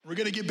We're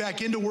going to get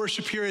back into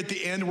worship here at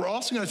the end. We're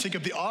also going to take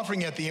up the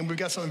offering at the end. We've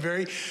got something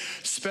very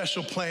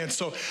special planned.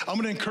 So I'm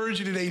going to encourage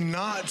you today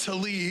not to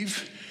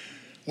leave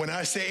when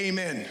I say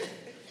amen,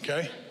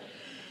 okay?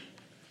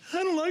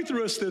 I don't like the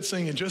rest of that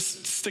singing.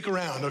 Just stick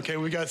around, okay?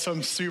 We got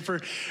some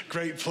super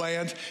great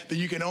plans that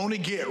you can only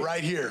get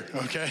right here,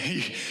 okay?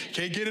 You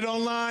can't get it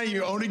online.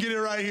 You only get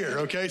it right here,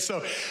 okay?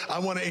 So I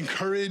want to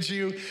encourage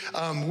you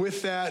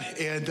with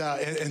that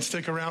and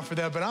stick around for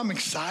that. But I'm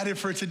excited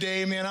for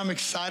today, man. I'm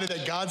excited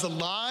that God's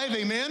alive,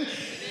 amen?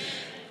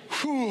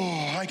 Whew,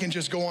 I can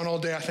just go on all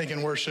day, I think,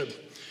 in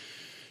worship.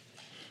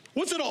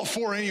 What's it all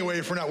for anyway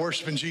if we're not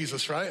worshiping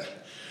Jesus, right?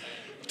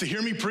 To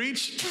hear me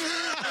preach?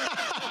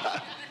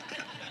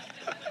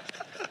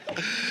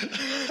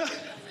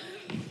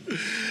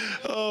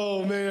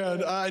 Oh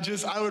man,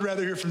 I would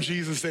rather hear from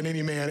Jesus than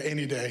any man,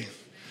 any day.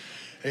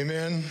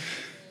 Amen.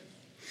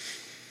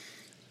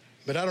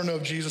 But I don't know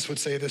if Jesus would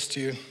say this to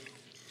you.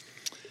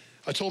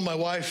 I told my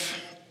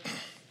wife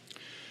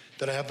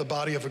that I have the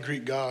body of a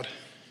Greek god.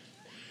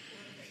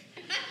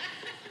 I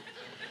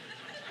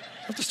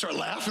have to start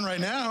laughing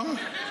right now.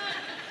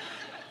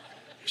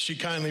 She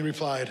kindly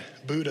replied,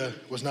 Buddha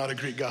was not a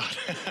Greek god.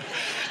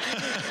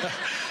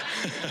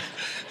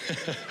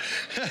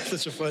 That's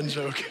such a fun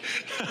joke.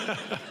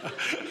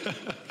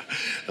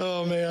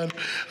 Oh man,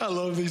 I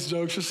love these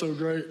jokes. They're so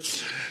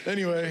great.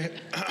 Anyway,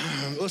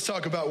 let's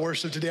talk about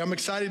worship today. I'm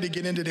excited to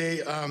get in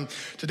today.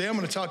 Today I'm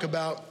going to talk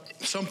about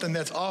something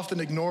that's often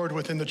ignored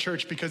within the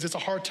church because it's a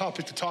hard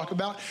topic to talk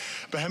about.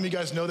 But how many of you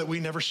guys know that we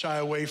never shy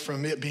away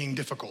from it being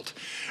difficult,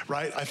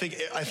 right? I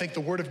think the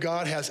Word of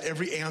God has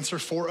every answer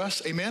for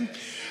us. Amen.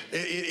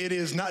 It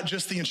is not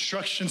just the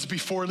instructions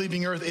before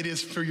leaving earth. It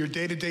is for your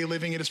day-to-day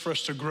living. It is for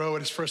us to grow.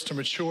 It is for us to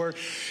mature.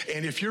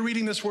 And if you're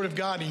reading this Word of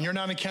God and you're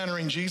not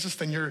encountering Jesus,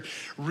 then you're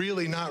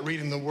really not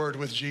reading the Word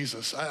with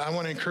Jesus. I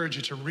want to encourage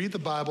you to read the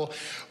Bible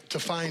to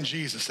find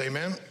Jesus.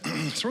 Amen.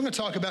 So we're going to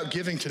talk about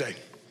giving today.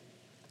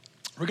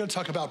 We're going to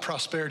talk about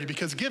prosperity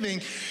because giving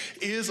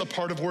is a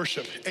part of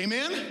worship.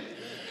 Amen?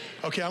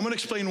 Okay, I'm going to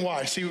explain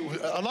why. See,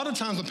 a lot of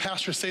times when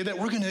pastors say that,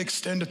 we're going to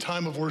extend a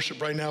time of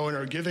worship right now in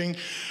our giving,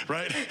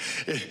 right?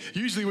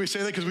 Usually we say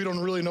that because we don't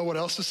really know what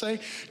else to say,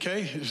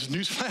 okay? It's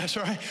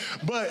newsflash, right?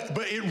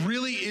 But it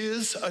really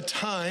is a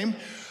time,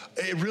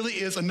 it really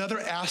is another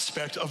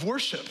aspect of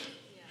worship.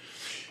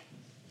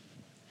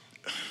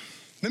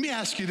 Let me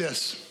ask you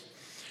this.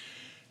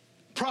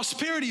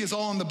 Prosperity is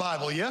all in the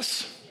Bible,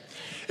 yes?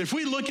 If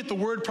we look at the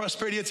word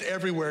prosperity, it's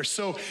everywhere.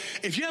 So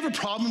if you have a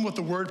problem with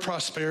the word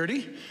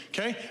prosperity,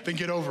 okay, then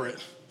get over it.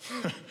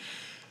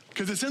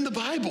 Because it's in the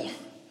Bible,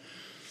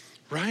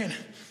 right?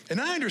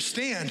 And I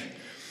understand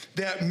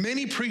that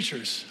many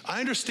preachers,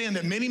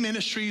 many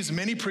ministries,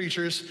 many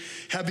preachers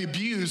have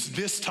abused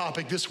this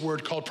topic, this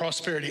word called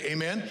prosperity,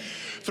 amen?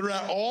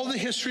 Throughout all the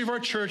history of our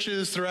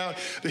churches, throughout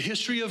the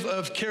history of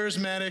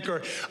charismatic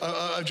or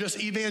just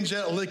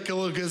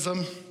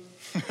evangelicalism.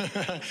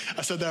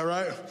 I said that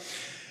right?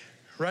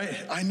 Right?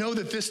 I know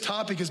that this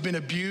topic has been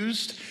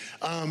abused,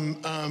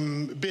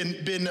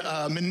 been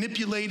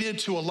manipulated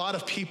to a lot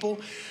of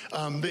people.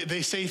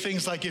 They say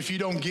things like, if you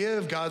don't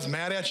give, God's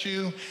mad at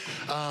you.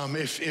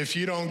 If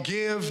you don't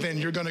give, then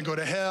you're going to go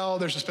to hell.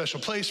 There's a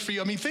special place for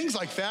you. I mean, things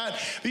like that.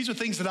 These are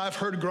things that I've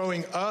heard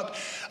growing up,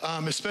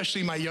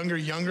 especially in my younger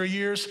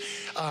years.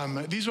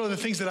 These are the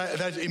things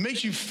that it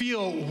makes you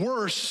feel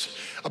worse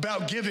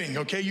about giving,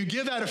 okay? You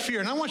give out of fear.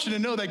 And I want you to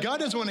know that God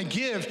doesn't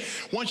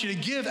want you to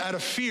give out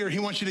of fear. He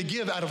wants you to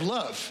give out of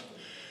love,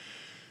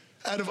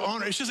 out of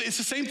honor. It's the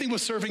same thing with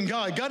serving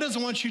God. God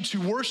doesn't want you to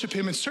worship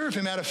Him and serve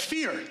Him out of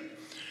fear.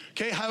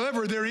 Okay,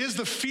 however, there is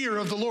the fear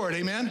of the Lord,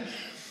 amen?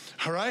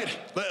 All right,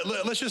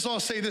 let's just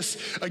all say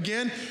this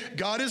again.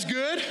 God is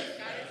good,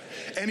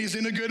 and He's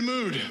in a good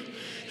mood.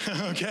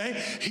 Okay,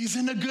 He's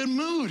in a good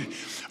mood.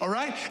 All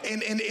right,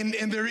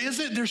 and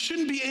there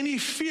shouldn't be any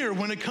fear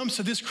when it comes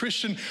to this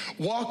Christian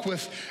walk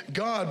with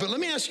God. But let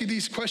me ask you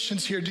these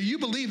questions here. Do you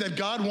believe that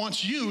God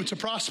wants you to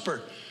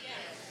prosper?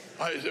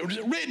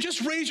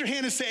 Just raise your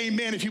hand and say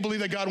amen if you believe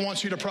that God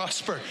wants you to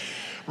prosper,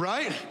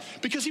 right?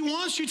 Because He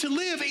wants you to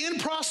live in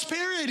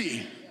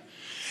prosperity.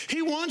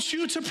 He wants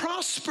you to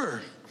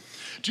prosper.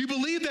 Do you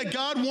believe that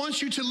God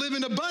wants you to live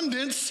in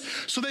abundance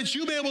so that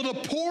you'll be able to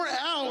pour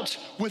out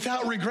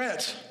without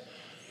regret?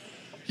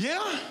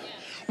 Yeah?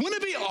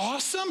 Wouldn't it be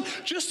awesome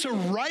just to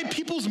write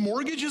people's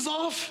mortgages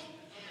off?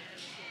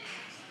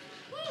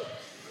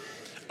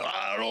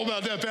 I don't know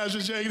about that, Pastor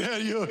Jake.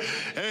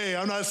 Hey,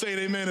 I'm not saying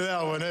amen to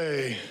that one.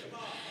 Hey.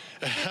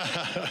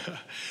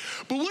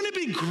 But wouldn't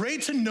it be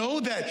great to know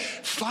that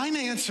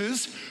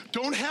finances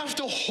don't have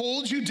to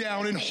hold you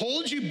down and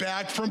hold you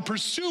back from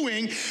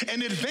pursuing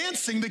and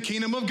advancing the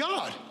kingdom of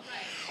God?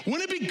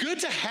 Wouldn't it be good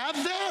to have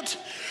that?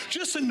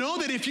 Just to know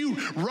that if you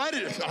write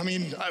it,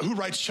 who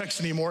writes checks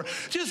anymore?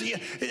 Just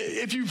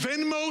if you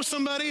Venmo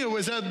somebody, or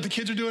is that the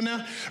kids are doing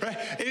now? Right?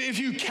 If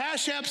you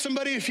Cash App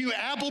somebody, if you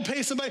Apple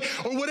Pay somebody,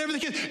 or whatever the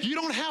case, you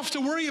don't have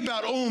to worry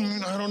about,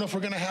 I don't know if we're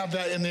going to have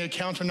that in the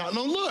account or not.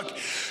 No, look,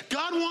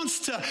 God wants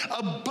to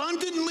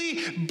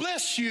abundantly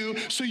bless you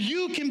so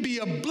you can be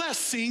a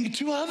blessing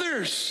to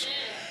others.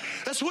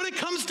 That's what it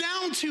comes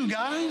down to,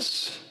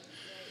 guys.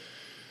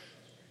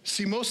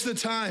 See, most of the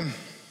time,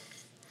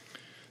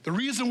 the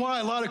reason why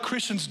a lot of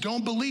Christians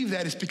don't believe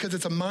that is because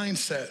it's a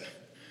mindset.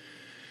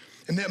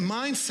 And that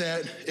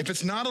mindset, if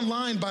it's not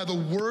aligned by the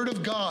Word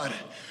of God,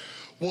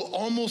 will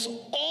almost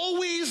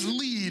always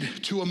lead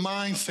to a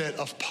mindset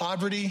of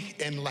poverty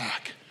and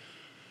lack.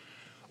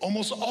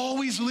 Almost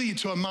always lead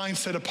to a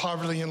mindset of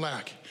poverty and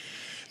lack.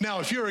 Now,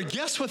 if you're a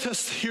guest with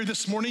us here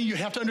this morning, you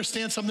have to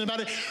understand something about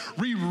it.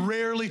 We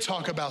rarely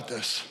talk about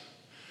this.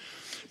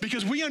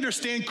 Because we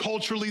understand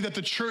culturally that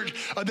the church,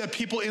 that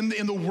people in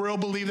the world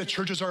believe that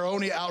churches are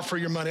only out for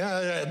your money.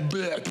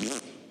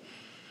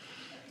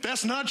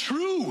 That's not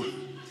true.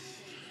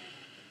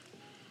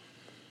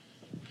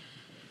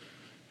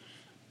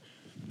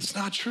 It's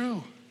not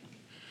true.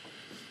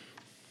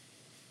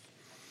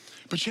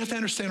 But you have to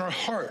understand our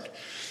heart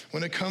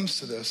when it comes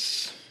to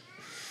this.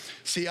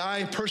 See,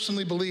 I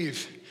personally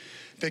believe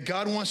that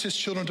God wants his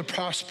children to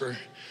prosper,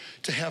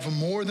 to have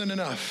more than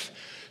enough,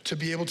 to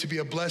be able to be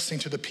a blessing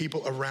to the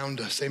people around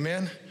us.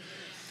 Amen?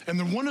 And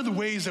then one of the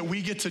ways that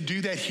we get to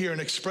do that here and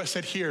express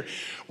that here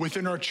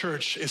within our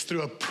church is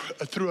through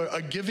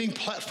a giving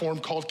platform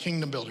called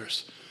Kingdom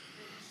Builders.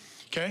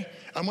 Okay?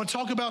 I'm going to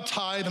talk about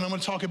tithe and I'm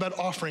going to talk about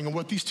offering and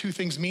what these two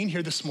things mean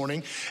here this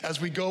morning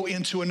as we go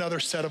into another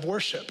set of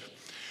worship.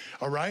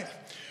 All right?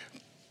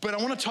 But I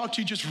want to talk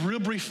to you just real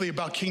briefly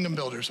about Kingdom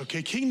Builders,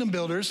 okay? Kingdom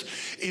Builders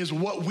is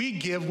what we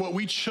give, what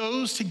we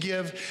chose to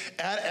give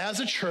as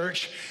a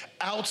church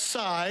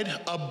outside,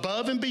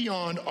 above and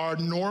beyond our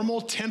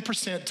normal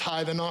 10%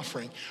 tithe and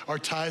offering, our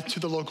tithe to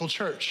the local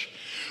church.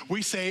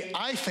 We say,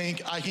 I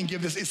think I can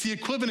give this. It's the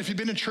equivalent, if you've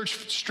been in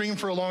church stream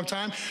for a long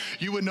time,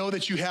 you would know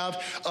that you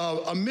have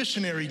a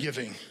missionary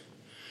giving.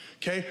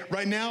 Okay,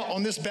 right now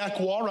on this back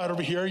wall right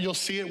over here, you'll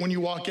see it when you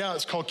walk out.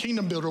 It's called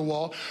Kingdom Builder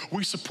Wall.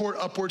 We support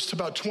upwards to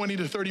about 20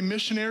 to 30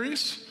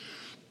 missionaries.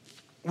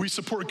 We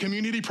support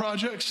community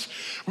projects.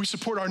 We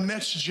support our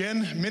next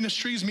gen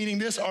ministries, meaning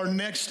this, our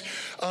next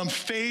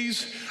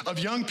phase of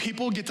young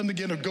people, get them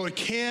to go to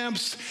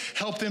camps,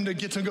 help them to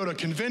get to go to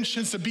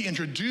conventions, to be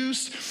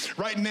introduced.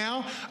 Right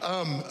now,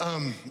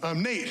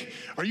 Nate,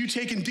 are you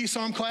taking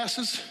DSOM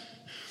classes?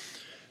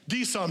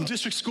 DSOM,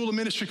 District School of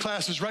Ministry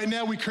classes. Right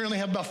now, we currently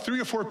have about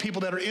 3 or 4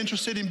 people that are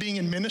interested in being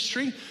in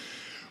ministry,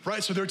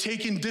 right? So they're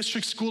taking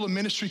District School of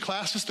Ministry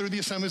classes through the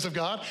Assemblies of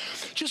God.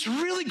 Just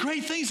really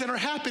great things that are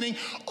happening,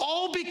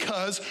 all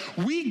because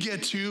we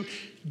get to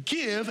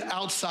give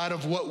outside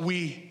of what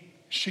we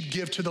should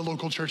give to the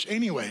local church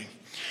anyway.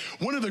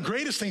 One of the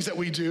greatest things that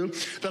we do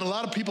that a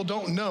lot of people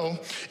don't know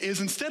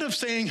is instead of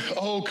saying,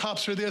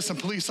 cops are this and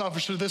police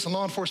officers are this and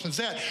law enforcement's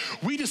that,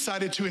 we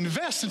decided to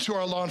invest into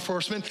our law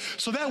enforcement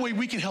so that way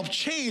we can help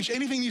change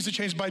anything needs to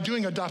change by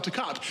doing Adopt a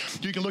Cop.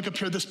 You can look up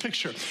here this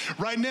picture.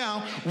 Right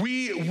now,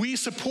 we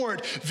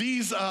support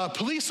these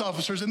police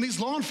officers and these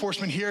law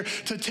enforcement here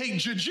to take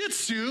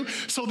jiu-jitsu,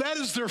 so that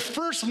is their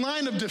first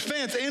line of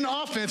defense and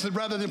offense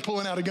rather than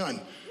pulling out a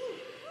gun.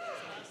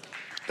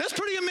 That's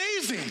pretty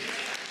amazing.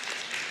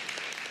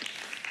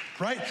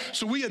 Right?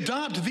 So we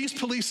adopt these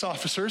police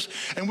officers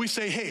and we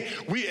say, hey,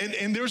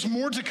 and there's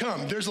more to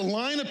come. There's a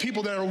line of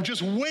people that are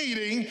just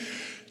waiting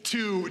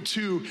to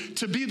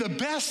be the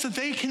best that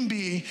they can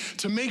be,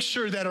 to make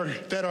sure that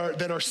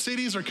our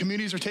cities or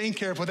communities are taken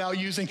care of without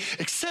using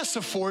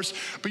excessive force,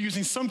 but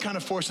using some kind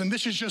of force. And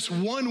this is just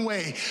one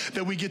way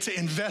that we get to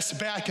invest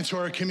back into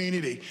our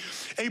community.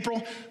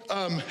 April,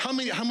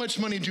 how much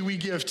money do we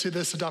give to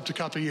this Adopt a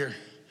Cop a year?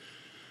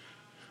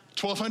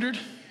 $1,200?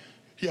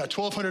 Yeah,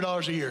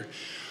 $1,200 a year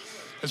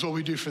is what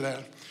we do for that.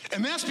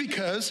 And that's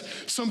because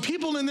some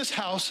people in this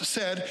house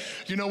said,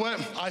 you know what,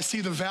 I see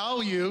the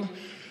value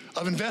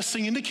of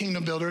investing into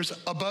Kingdom Builders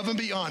above and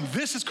beyond.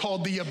 This is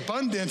called the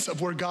abundance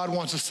of where God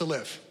wants us to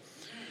live.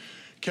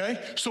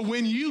 Okay? So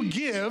when you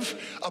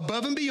give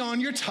above and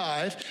beyond your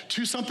tithe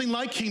to something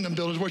like Kingdom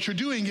Builders, what you're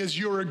doing is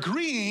you're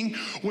agreeing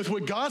with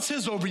what God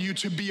says over you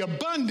to be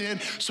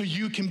abundant so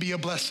you can be a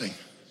blessing.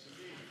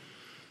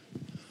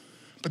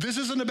 But this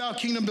isn't about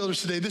Kingdom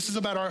Builders today. This is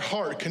about our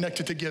heart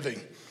connected to giving.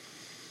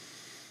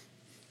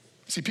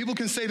 See, people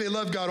can say they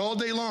love God all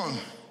day long,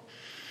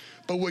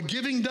 but what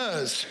giving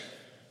does,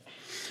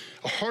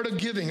 a heart of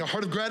giving, a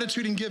heart of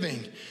gratitude in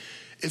giving,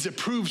 is it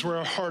proves where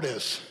our heart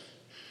is.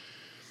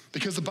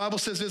 Because the Bible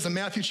says this in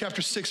Matthew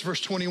chapter 6, verse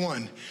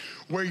 21,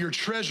 where your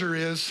treasure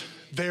is,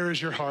 there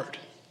is your heart.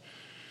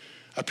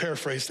 I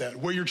paraphrase that.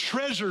 Where your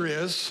treasure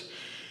is,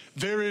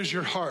 there is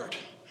your heart.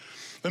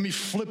 Let me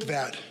flip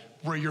that.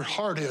 Where your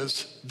heart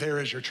is, there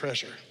is your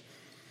treasure.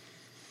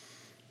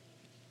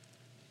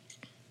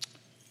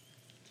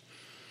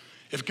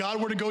 If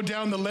God were to go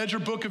down the ledger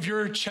book of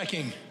your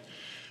checking,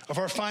 of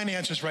our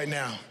finances right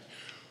now,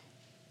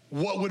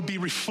 what would be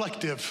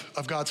reflective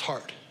of God's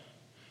heart?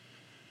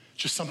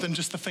 Just something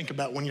just to think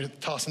about when you're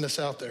tossing this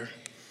out there.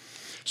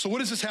 So what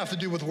does this have to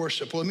do with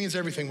worship? Well, it means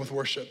everything with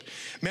worship.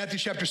 Matthew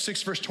chapter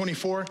 6, verse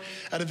 24,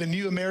 out of the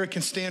New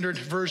American Standard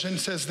Version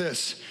says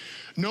this: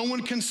 no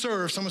one can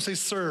serve, someone say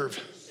serve.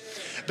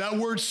 That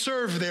word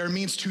serve there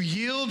means to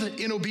yield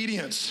in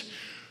obedience,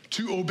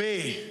 to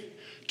obey,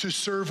 to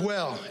serve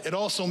well. It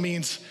also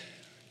means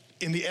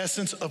in the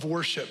essence of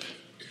worship.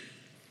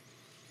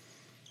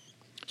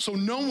 So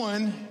no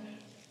one,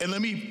 and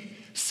let me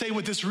say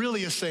what this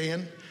really is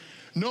saying,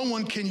 no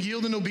one can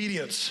yield in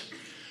obedience.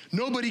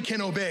 Nobody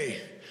can obey.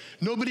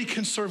 Nobody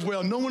can serve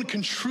well. No one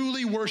can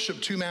truly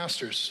worship two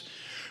masters.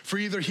 For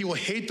either he will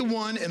hate the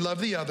one and love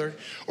the other,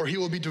 or he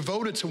will be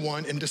devoted to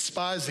one and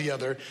despise the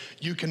other.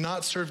 You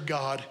cannot serve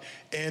God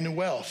and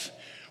wealth.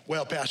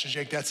 Well, Pastor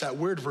Jake, that's that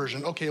weird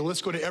version. Okay, well,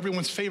 let's go to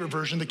everyone's favorite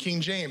version, the King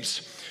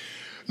James.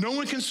 No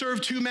one can serve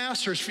two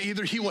masters, for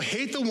either he will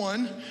hate the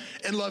one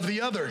and love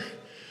the other,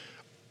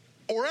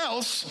 or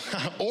else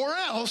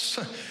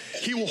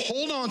he will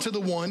hold on to the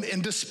one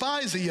and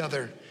despise the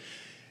other.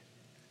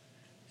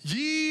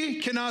 Ye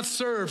cannot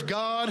serve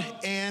God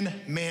and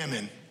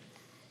mammon.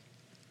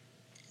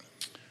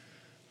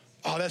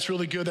 Oh, that's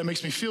really good. That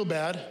makes me feel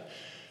bad,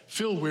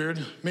 feel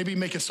weird. Maybe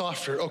make it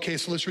softer. Okay,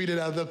 so let's read it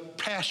out of the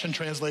Passion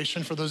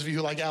Translation for those of you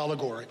who like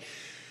allegory.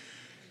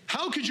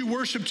 How could you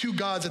worship two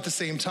gods at the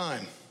same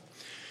time?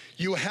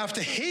 You will have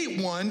to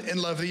hate one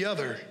and love the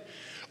other,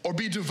 or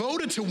be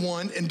devoted to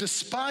one and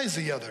despise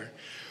the other.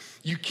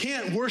 You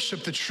can't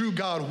worship the true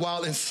God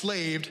while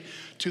enslaved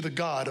to the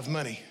god of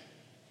money.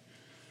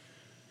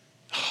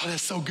 Oh,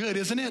 that's so good,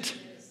 isn't it?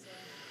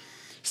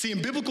 See,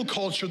 in biblical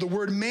culture, the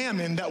word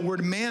mammon, that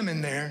word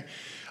mammon there,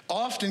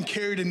 often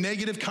carried a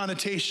negative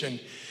connotation.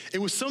 It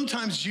was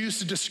sometimes used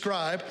to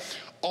describe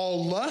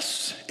all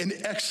lusts and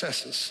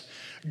excesses,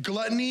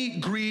 gluttony,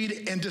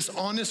 greed, and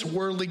dishonest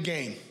worldly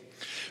gain.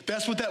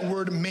 That's what that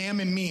word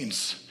mammon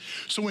means.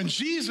 So when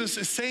Jesus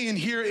is saying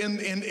here in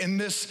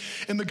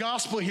the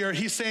gospel here,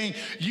 he's saying,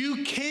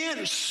 you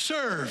can't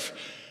serve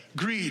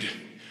greed.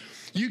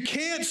 You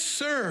can't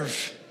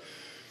serve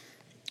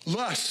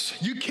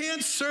lust. You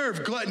can't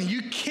serve gluttony.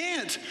 You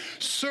can't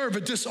serve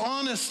a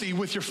dishonesty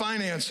with your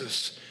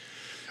finances.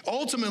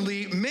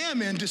 Ultimately,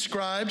 mammon,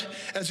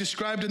 as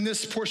described in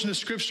this portion of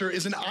scripture,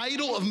 is an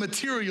idol of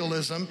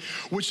materialism,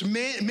 which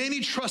many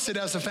trusted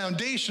as a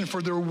foundation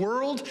for their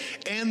world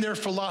and their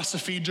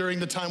philosophy during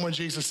the time when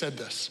Jesus said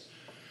this.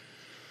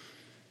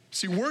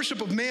 See,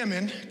 worship of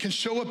mammon can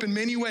show up in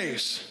many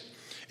ways.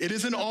 It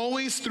isn't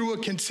always through a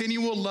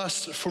continual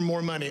lust for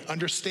more money.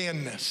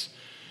 Understand this.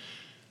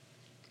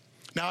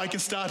 Now I can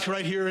stop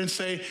right here and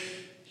say,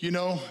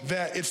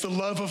 that it's the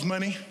love of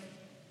money.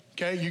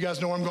 Okay, you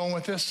guys know where I'm going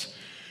with this?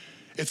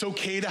 It's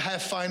okay to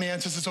have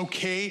finances. It's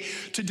okay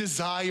to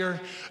desire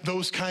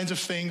those kinds of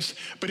things,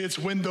 but it's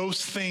when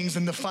those things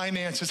and the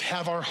finances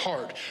have our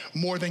heart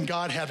more than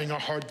God having our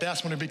heart,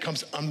 that's when it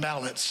becomes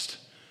unbalanced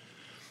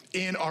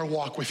in our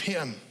walk with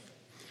Him.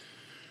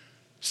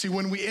 See,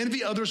 when we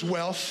envy others'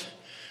 wealth,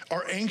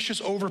 are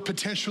anxious over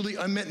potentially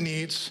unmet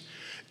needs,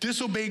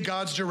 disobey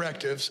God's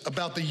directives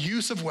about the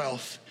use of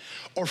wealth,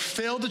 or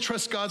fail to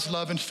trust God's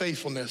love and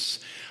faithfulness,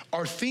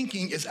 our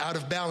thinking is out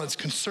of balance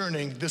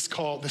concerning this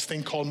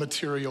thing called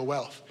material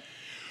wealth.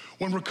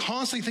 When we're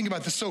constantly thinking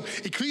about this, so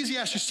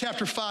Ecclesiastes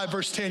chapter 5,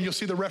 verse 10, you'll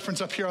see the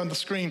reference up here on the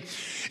screen.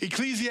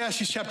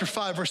 Ecclesiastes chapter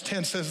 5, verse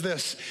 10 says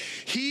this: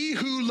 he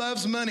who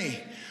loves money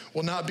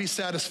will not be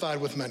satisfied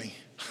with money.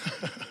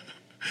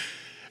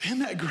 Isn't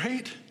that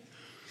great?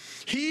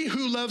 He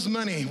who loves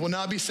money will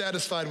not be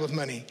satisfied with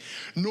money,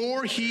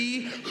 nor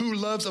he who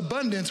loves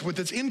abundance with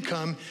its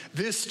income.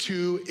 This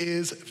too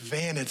is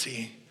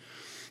vanity.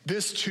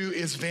 This too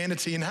is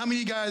vanity. And how many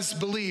of you guys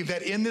believe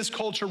that in this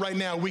culture right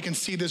now, we can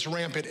see this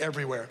rampant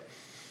everywhere?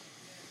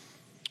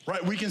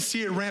 Right? We can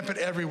see it rampant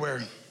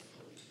everywhere.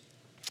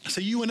 So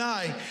you and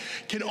I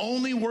can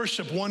only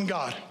worship one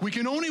God. We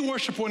can only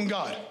worship one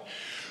God.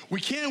 We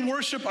can't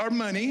worship our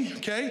money,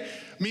 okay?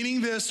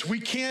 Meaning this,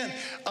 we can't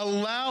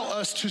allow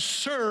us to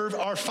serve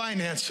our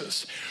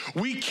finances.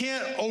 We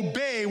can't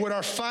obey what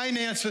our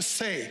finances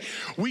say.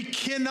 We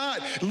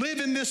cannot live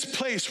in this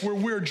place where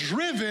we're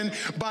driven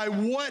by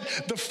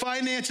what the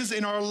finances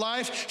in our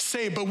life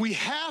say, but we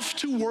have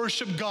to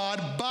worship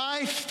God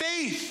by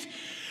faith.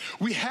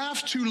 We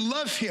have to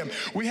love Him.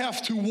 We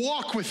have to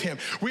walk with Him.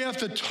 We have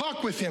to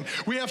talk with Him.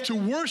 We have to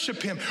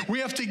worship Him. We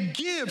have to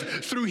give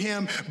through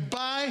Him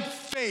by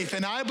faith.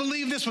 And I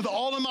believe this with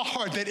all of my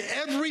heart, that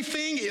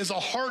everything is a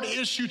heart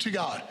issue to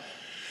God.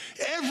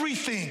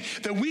 Everything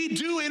that we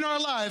do in our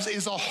lives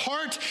is a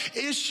heart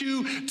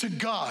issue to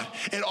God.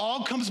 It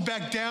all comes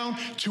back down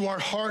to our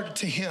heart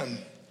to Him.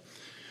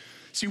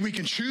 See, we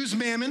can choose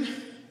mammon,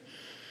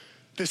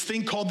 this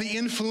thing called the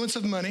influence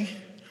of money,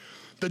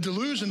 the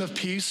delusion of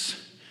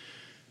peace.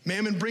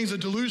 Mammon brings a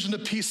delusion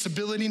of peace,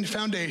 stability, and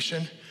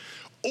foundation.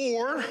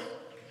 Or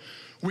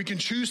we can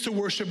choose to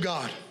worship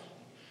God,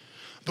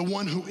 the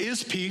one who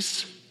is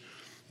peace,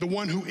 the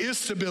one who is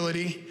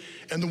stability,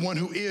 and the one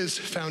who is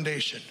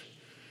foundation.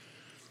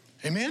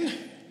 Amen?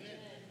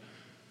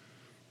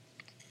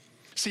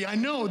 See, I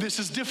know this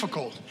is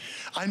difficult.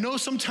 I know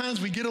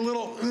sometimes we get a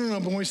little,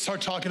 when we start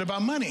talking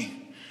about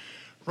money,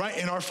 right,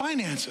 in our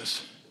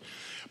finances.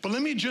 But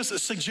let me just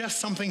suggest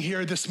something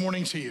here this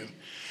morning to you,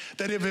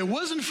 that if it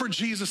wasn't for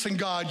Jesus and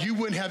God, you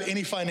wouldn't have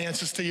any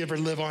finances to ever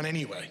live on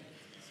anyway.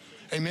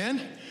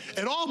 Amen?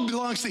 It all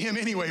belongs to him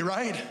anyway,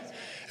 right?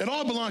 It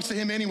all belongs to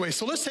him anyway.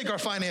 So let's take our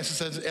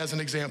finances as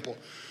an example.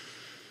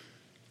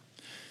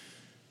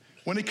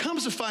 When it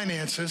comes to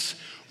finances,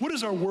 what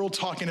is our world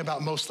talking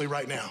about mostly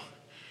right now?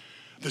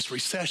 This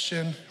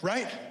recession,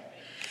 right?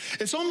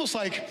 It's almost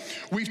like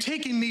we've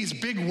taken these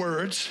big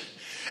words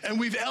and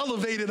we've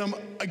elevated them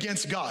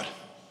against God.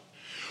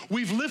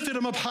 We've lifted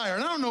them up higher.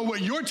 And I don't know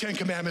what your 10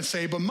 Commandments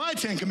say, but my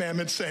 10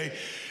 Commandments say,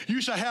 you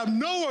shall have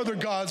no other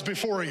gods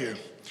before you.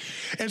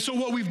 And so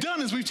what we've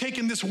done is we've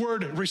taken this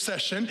word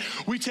recession,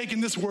 we've taken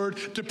this word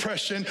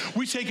depression,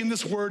 we've taken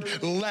this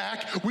word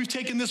lack, we've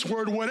taken this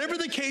word, whatever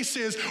the case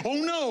is, oh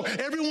no,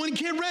 everyone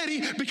get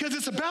ready because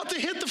it's about to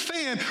hit the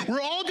fan.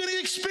 We're all going to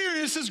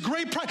experience this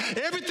great price.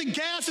 Everything,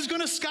 gas is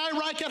going to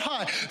skyrocket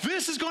high.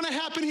 This is going to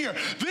happen here.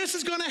 This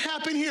is going to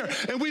happen here.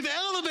 And we've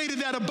elevated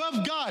that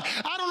above God.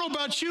 I don't know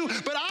about you,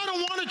 but I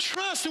don't want to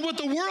trust in what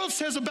the world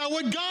says about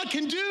what God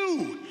can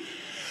do.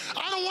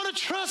 I don't want to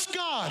trust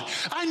God.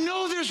 I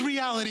know there's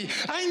reality.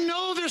 I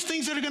know there's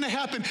things that are going to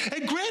happen.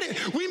 And granted,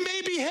 we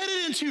may be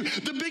headed into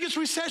the biggest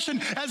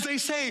recession, as they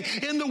say,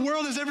 in the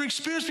world has ever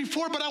experienced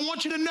before. But I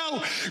want you to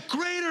know,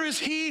 greater is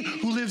he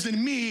who lives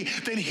in me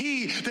than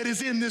he that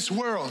is in this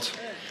world.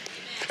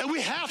 And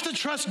we have to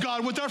trust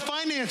God with our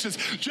finances.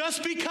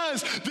 Just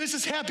because this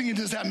is happening,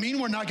 does that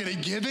mean we're not going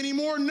to give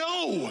anymore?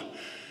 No.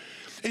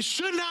 It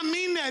should not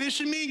mean that. It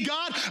should mean,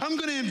 God, I'm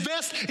going to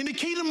invest in the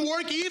kingdom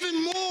work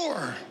even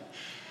more.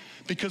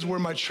 Because where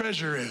my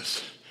treasure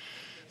is,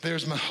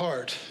 there's my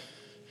heart.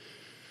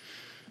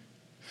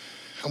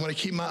 I want to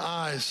keep my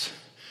eyes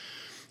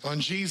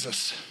on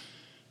Jesus.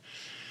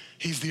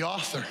 He's the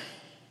author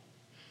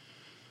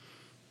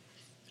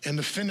and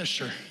the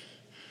finisher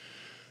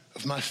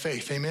of my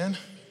faith. Amen? Amen.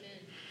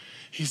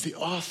 He's the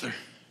author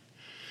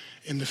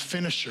and the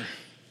finisher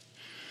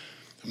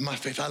of my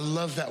faith. I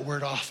love that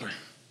word author.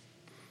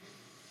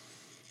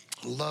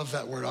 I love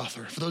that word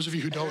author. For those of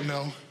you who don't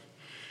know,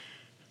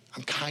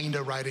 I'm kind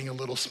of writing a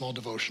little small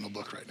devotional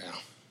book right now.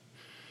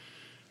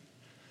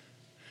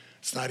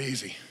 It's not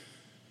easy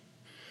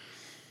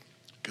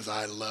because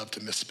I love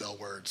to misspell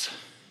words.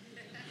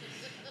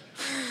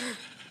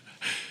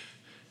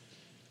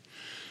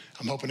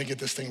 I'm hoping to get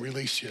this thing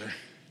released here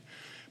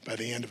by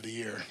the end of the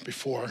year,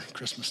 before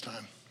Christmas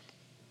time.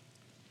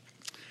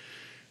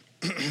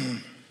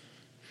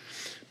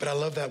 But I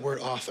love that word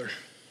author.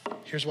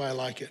 Here's why I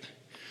like it.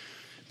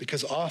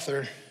 Because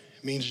author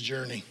means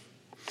journey.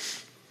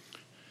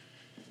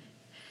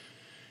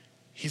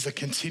 He's a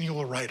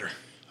continual writer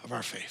of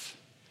our faith.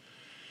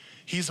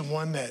 He's the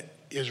one that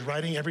is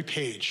writing every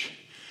page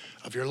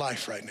of your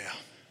life right now.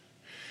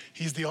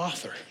 He's the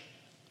author,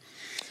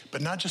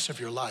 but not just of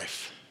your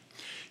life.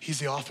 He's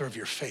the author of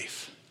your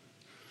faith.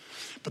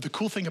 But the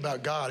cool thing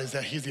about God is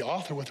that he's the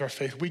author with our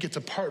faith. We get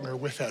to partner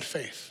with that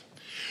faith.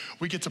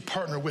 We get to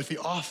partner with the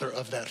author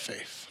of that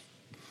faith.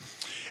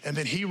 And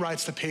then he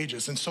writes the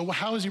pages. And so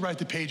how does he write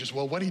the pages?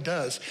 Well, what he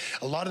does,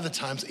 a lot of the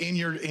times in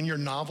your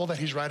novel that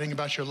he's writing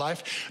about your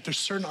life, there's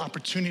certain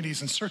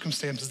opportunities and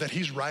circumstances that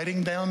he's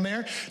writing down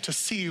there to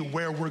see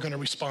where we're going to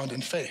respond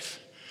in faith.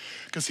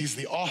 Because he's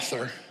the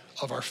author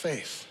of our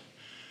faith.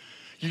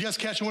 You guys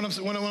catching what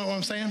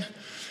I'm saying?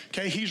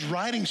 Okay, he's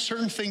writing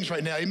certain things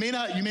right now. You may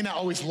not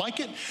always like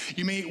it.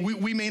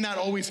 We may not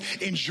always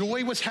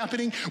enjoy what's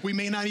happening. We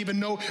may not even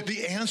know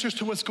the answers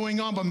to what's going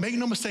on, but make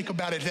no mistake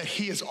about it that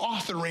he is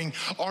authoring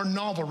our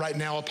novel right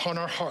now upon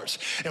our hearts.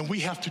 And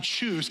we have to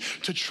choose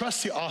to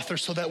trust the author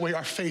so that way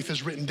our faith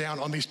is written down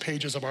on these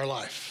pages of our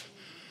life.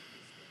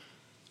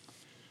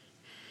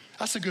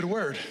 That's a good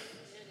word.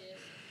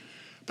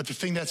 But the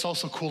thing that's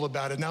also cool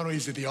about it, not only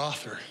is he the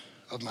author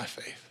of my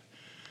faith,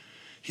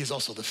 he's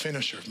also the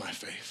finisher of my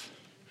faith.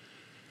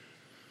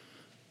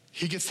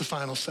 He gets the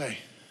final say.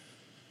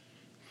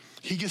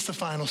 He gets the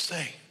final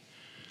say.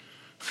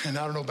 And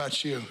I don't know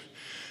about you,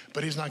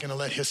 but he's not going to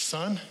let his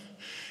son,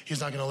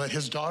 he's not going to let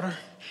his daughter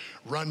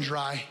run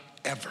dry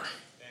ever.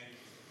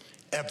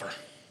 Ever.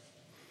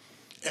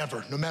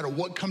 Ever. No matter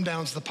what comes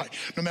down to the pipe,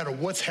 no matter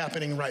what's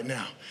happening right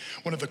now.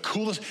 One of the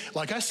coolest,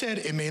 like I said,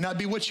 it may not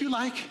be what you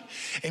like.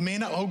 It may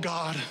not, oh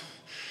God,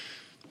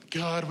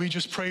 we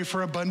just pray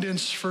for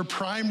abundance for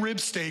prime rib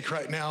steak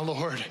right now,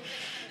 Lord.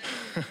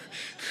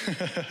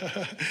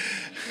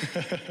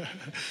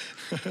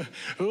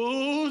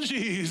 Oh,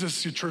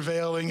 Jesus, you're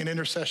travailing in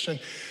intercession,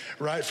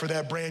 right, for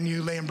that brand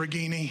new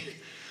Lamborghini.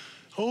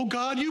 Oh,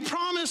 God, you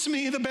promised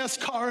me the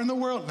best car in the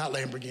world. Not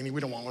Lamborghini, we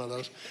don't want one of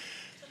those.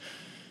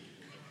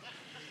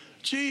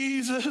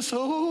 Jesus,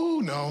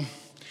 oh, no.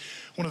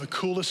 One of the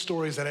coolest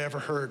stories that I ever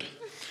heard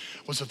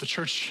was of the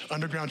church,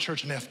 underground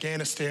church in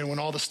Afghanistan when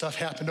all the stuff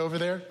happened over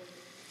there.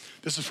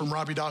 This is from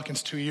Robbie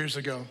Dawkins 2 years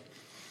ago.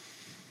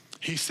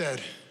 He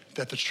said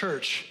that the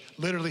church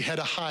literally had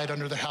to hide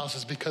under the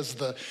houses because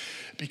the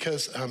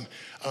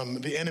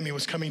enemy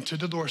was coming to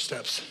the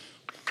doorsteps.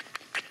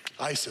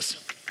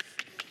 ISIS,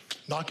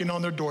 knocking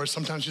on their doors,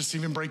 sometimes just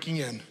even breaking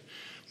in.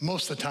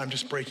 Most of the time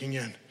just breaking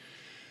in.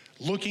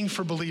 Looking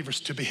for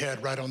believers to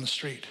behead right on the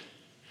street.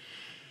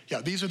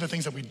 Yeah, these are the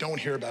things that we don't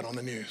hear about on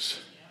the news,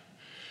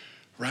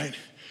 right?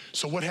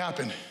 So what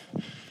happened?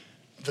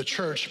 The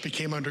church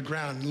became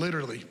underground,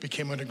 literally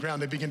became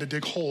underground. They began to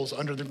dig holes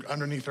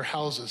underneath their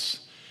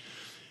houses.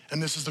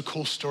 And this is the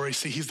cool story.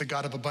 See, he's the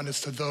God of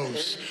abundance to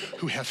those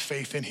who have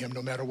faith in him,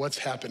 no matter what's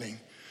happening.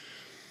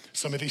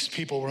 Some of these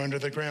people were under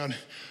the ground,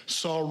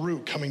 saw a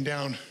root coming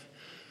down.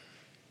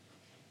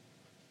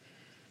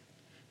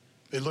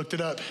 They looked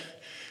it up,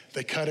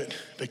 they cut it,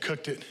 they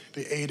cooked it,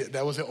 they ate it.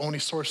 That was the only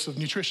source of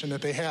nutrition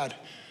that they had.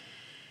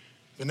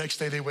 The next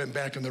day they went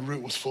back and the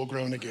root was full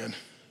grown again.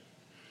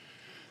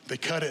 They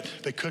cut it,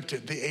 they cooked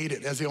it, they ate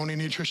it as the only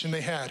nutrition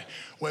they had.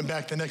 Went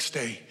back the next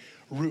day,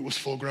 root was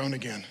full grown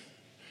again.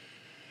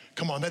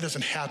 Come on, that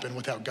doesn't happen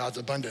without God's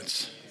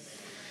abundance.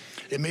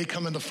 It may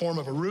come in the form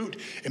of a root.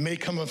 It may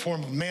come in the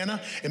form of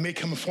manna. It may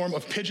come in the form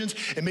of pigeons.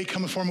 It may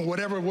come in the form of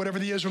whatever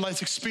the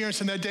Israelites experienced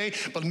in that day.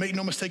 But make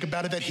no mistake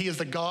about it that he is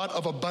the God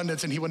of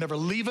abundance and he will never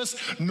leave us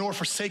nor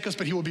forsake us,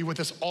 but he will be with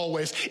us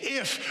always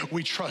if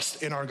we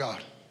trust in our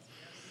God.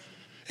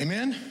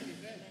 Amen?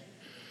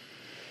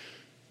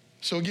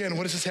 So again,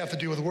 what does this have to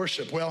do with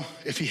worship? Well,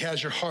 if he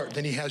has your heart,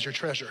 then he has your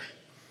treasure.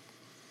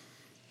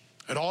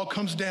 It all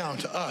comes down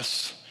to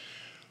us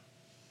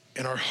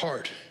and our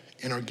heart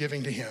and our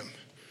giving to him.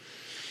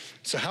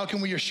 So how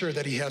can we assure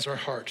that he has our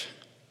heart?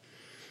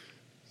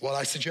 Well,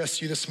 I suggest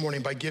to you this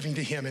morning by giving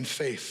to him in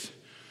faith,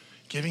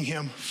 giving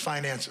him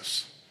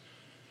finances.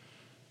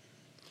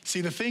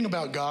 See, the thing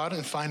about God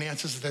and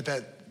finances is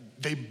that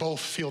they both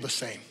feel the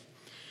same.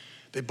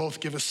 They both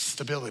give us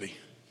stability.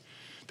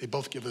 They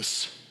both give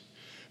us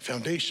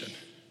foundation.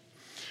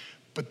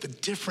 But the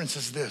difference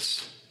is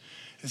this,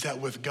 is that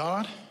with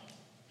God,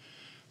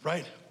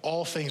 right,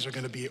 all things are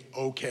going to be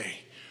okay.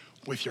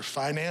 With your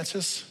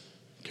finances,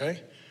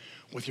 okay?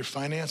 With your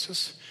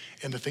finances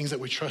and the things that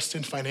we trust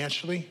in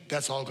financially,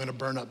 that's all going to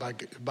burn up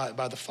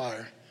by the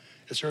fire.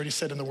 It's already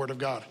said in the Word of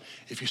God.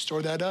 If you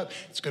store that up,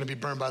 it's going to be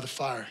burned by the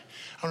fire.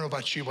 I don't know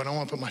about you, but I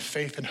want to put my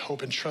faith and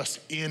hope and trust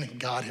in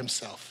God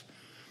himself.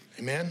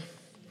 Amen?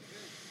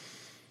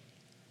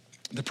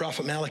 The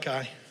prophet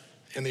Malachi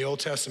in the Old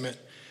Testament,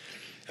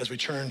 as we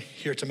turn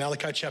here to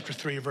Malachi chapter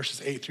 3,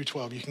 verses 8 through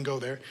 12. You can go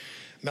there.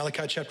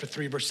 Malachi chapter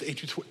 3, verses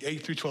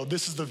 8 through 12.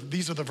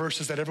 These are the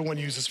verses that everyone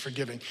uses for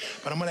giving.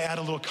 But I'm going to add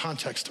a little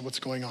context to what's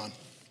going on.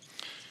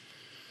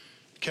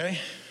 Okay?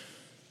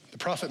 The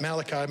prophet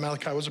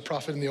Malachi was a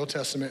prophet in the Old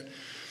Testament.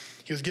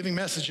 He was giving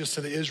messages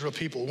to the Israel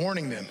people,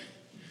 warning them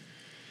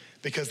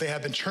because they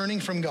have been turning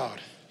from God.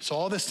 So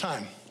all this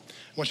time, I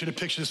want you to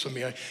picture this with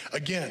me.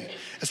 Again,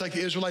 it's like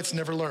the Israelites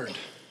never learned.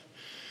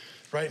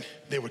 Right?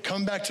 They would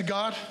come back to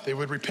God, they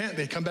would repent,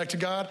 they'd come back to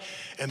God,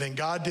 and then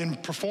God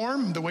didn't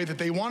perform the way that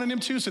they wanted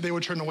him to, so they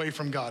would turn away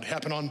from God. It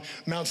happened on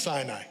Mount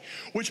Sinai.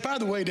 Which, by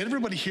the way, did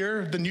everybody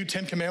hear the new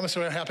 10 commandments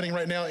that are happening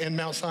right now in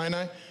Mount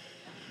Sinai?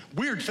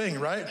 Weird thing,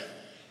 right?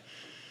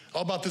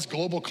 All about this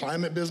global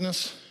climate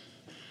business.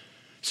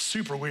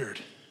 Super weird.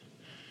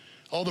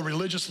 All the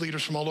religious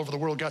leaders from all over the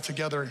world got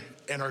together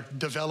and are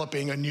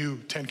developing a new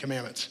 10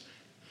 commandments.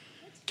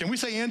 Can we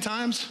say end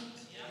times?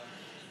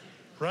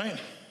 Right?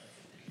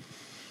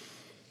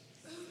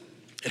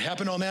 It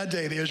happened on that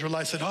day. The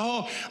Israelites said,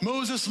 oh,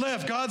 Moses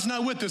left. God's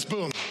not with us.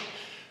 Boom.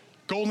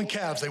 Golden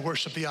calves. They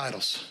worship the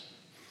idols.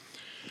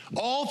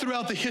 All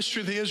throughout the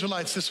history of the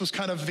Israelites, this was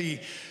kind of the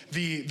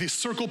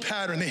circle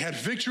pattern. They had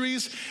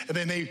victories, and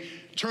then they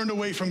turned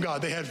away from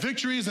God. They had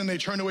victories, and they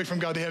turned away from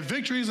God. They had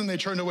victories, and they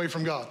turned away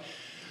from God,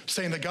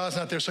 saying that God's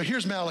not there. So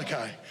here's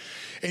Malachi.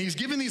 And he's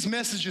giving these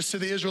messages to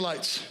the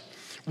Israelites,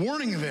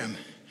 warning them,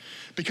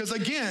 because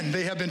again,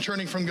 they have been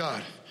turning from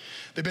God.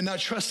 They've been not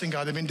trusting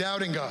God. They've been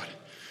doubting God.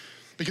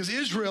 Because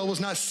Israel was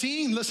not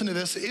seeing, listen to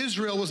this,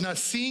 Israel was not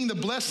seeing the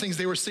blessings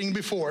they were seeing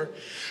before.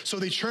 So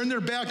they turned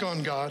their back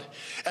on God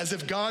as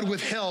if God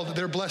withheld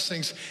their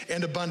blessings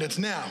and abundance.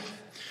 Now,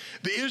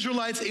 the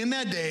Israelites in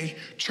that day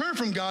turned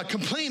from God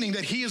complaining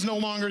that he is no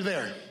longer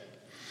there.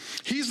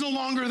 He's no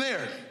longer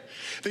there.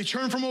 They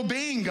turned from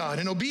obeying God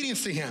and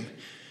obedience to him.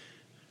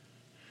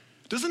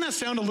 Doesn't that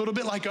sound a little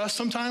bit like us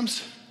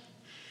sometimes?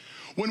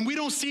 When we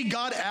don't see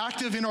God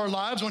active in our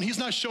lives, when he's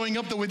not showing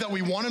up the way that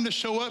we want him to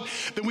show up,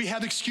 then we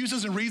have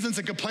excuses and reasons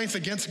and complaints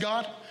against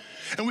God.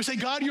 And we say,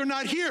 God, you're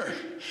not here.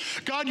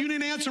 God, you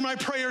didn't answer my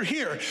prayer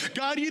here.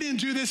 God, you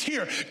didn't do this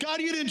here. God,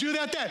 you didn't do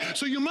that.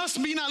 So you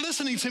must be not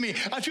listening to me.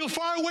 I feel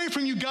far away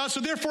from you, God, so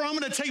therefore I'm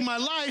going to take my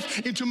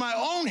life into my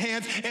own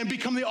hands and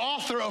become the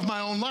author of my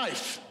own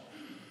life,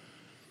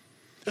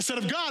 instead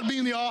of God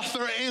being the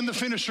author and the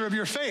finisher of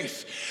your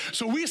faith.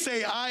 So we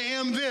say, I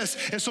am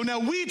this. And so now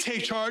we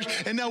take charge,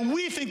 and now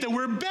we think that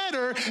we're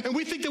better, and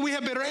we think that we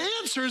have better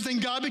answers than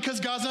God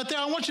because God's not there.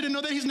 I want you to know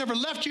that he's never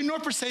left you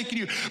nor forsaken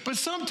you. But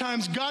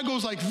sometimes God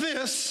goes like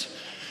this,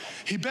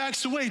 He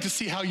backs away to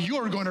see how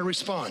you're going to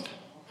respond.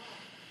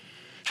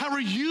 How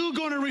are you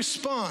going to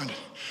respond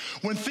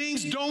when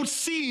things don't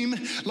seem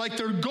like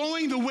they're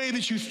going the way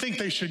that you think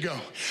they should go?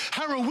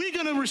 How are we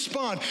going to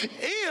respond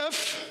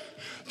if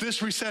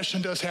this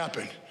recession does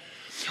happen?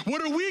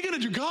 What are we going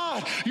to do?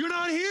 God, you're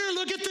not here.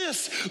 Look at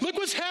this. Look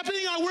what's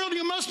happening in our world.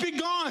 You must be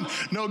gone.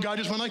 No, God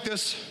just went like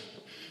this.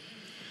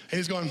 And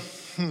he's going,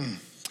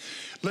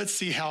 let's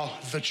see how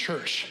the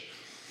church,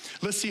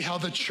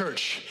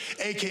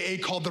 AKA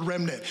called the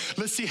remnant,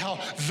 let's see how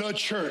the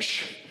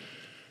church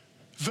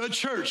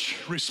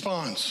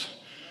responds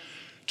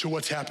to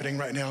what's happening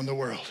right now in the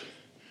world.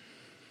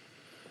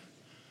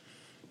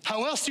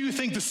 How else do you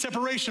think the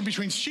separation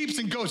between sheep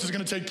and goats is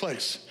going to take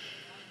place?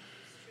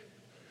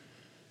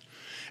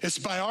 It's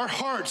by our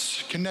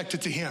hearts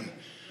connected to him.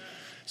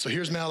 So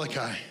here's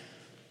Malachi.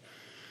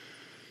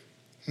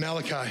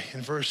 Malachi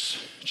in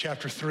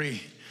chapter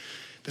 3.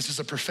 This is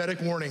a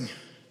prophetic warning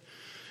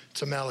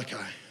to Malachi,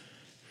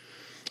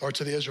 or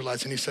to the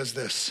Israelites, and he says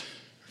this,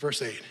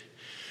 verse 8.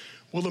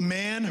 Will a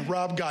man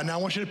rob God? Now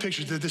I want you to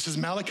picture that this is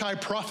Malachi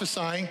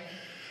prophesying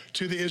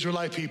to the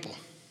Israelite people.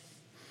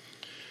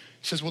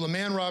 He says, will a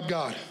man rob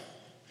God?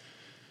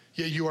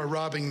 Yet you are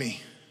robbing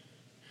me.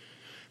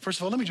 First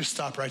of all, let me just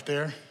stop right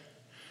there.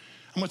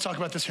 I'm going to talk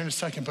about this here in a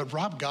second, but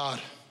rob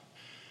God.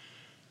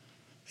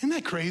 Isn't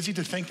that crazy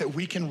to think that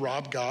we can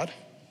rob God?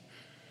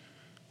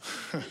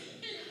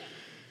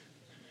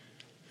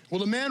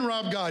 Will a man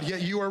rob God?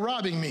 Yet you are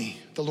robbing me,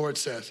 the Lord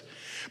says.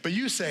 But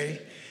you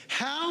say,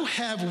 how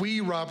have we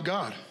robbed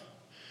God?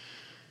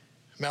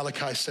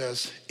 Malachi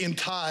says, in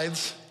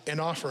tithes and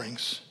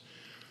offerings.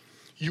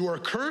 You are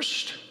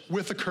cursed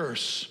with a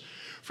curse,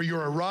 for you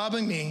are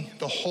robbing me,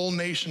 the whole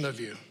nation of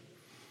you.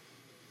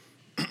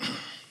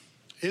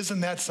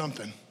 Isn't that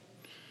something?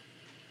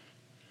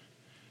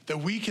 That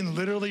we can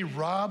literally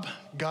rob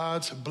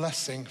God's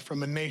blessing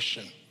from a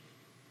nation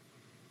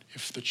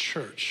if the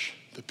church,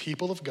 the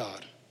people of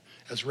God,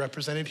 as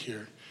represented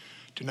here,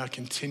 do not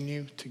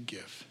continue to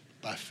give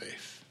by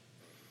faith.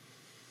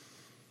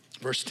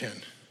 Verse 10.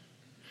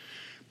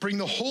 Bring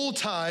the whole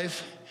tithe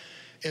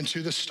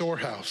into the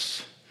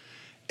storehouse,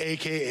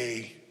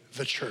 AKA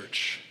the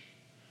church.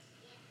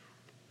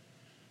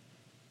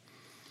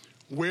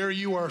 Where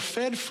you are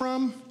fed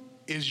from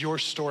is your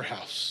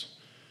storehouse.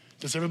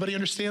 Does everybody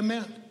understand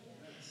that?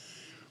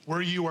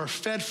 Where you are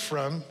fed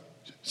from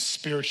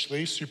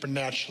spiritually,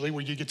 supernaturally,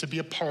 where you get to be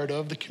a part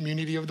of the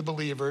community of the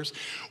believers,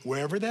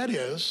 wherever that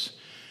is.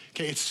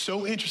 Okay, it's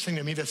so interesting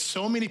to me that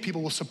so many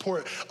people will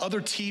support other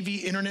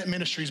TV, internet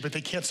ministries, but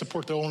they can't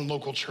support their own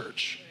local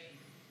church.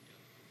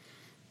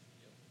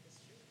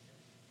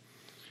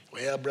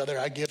 Well, brother,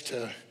 I give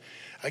to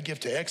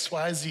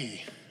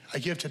XYZ. I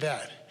give to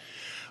that.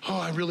 Oh,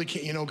 I really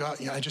can't,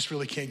 God, I just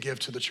really can't give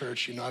to the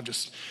church. I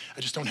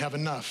just don't have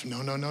enough.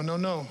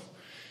 No.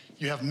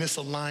 You have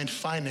misaligned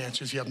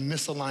finances. You have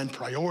misaligned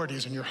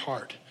priorities in your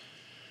heart.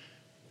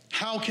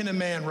 How can a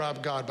man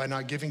rob God? By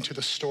not giving to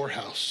the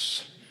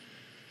storehouse.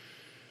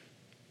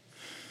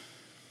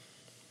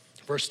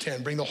 Verse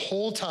 10, bring the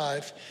whole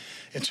tithe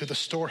into the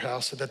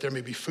storehouse so that there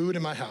may be food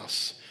in my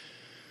house.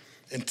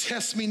 And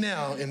test me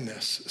now in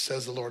this,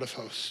 says the Lord of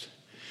hosts,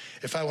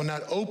 if I will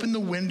not open the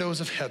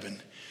windows of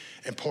heaven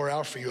and pour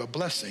out for you a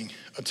blessing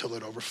until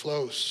it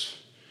overflows.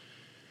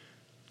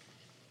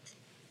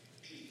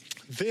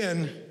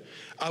 Then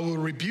I will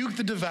rebuke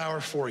the devourer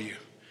for you,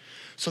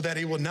 so that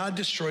he will not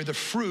destroy the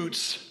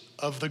fruits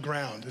of the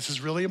ground. This is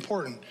really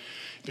important,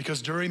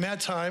 because during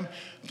that time,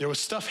 there was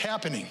stuff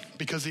happening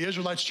because the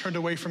Israelites turned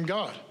away from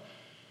God.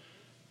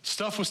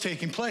 Stuff was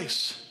taking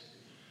place.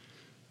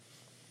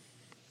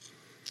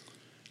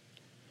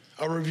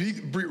 I'll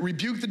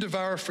rebuke the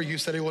devourer for you,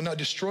 so that he will not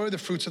destroy the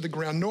fruits of the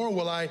ground, nor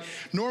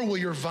will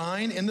your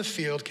vine in the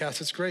field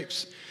cast its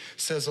grapes,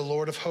 says the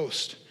Lord of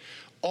hosts.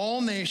 All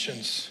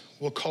nations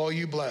will call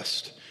you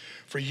blessed,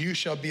 for you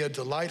shall be a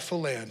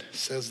delightful land,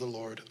 says the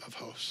Lord of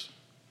hosts.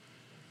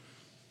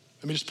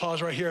 Let me just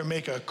pause right here and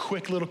make a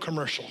quick little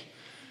commercial.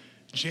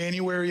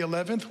 January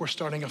 11th, we're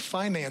starting a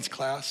finance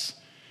class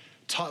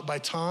taught by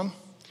Tom,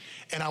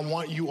 and I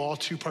want you all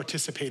to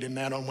participate in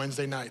that on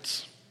Wednesday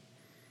nights.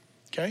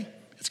 Okay?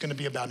 It's going to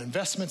be about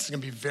investments. It's going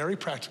to be very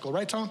practical.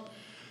 Right, Tom?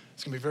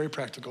 It's going to be very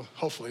practical.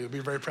 Hopefully, it'll be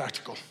very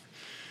practical.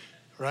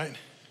 Right?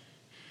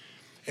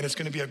 And it's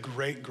going to be a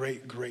great,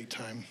 great, great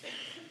time.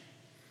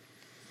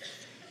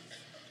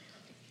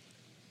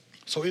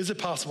 So is it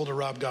possible to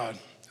rob God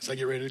as I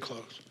get ready to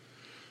close?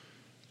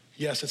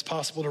 Yes, it's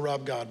possible to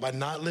rob God by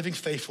not living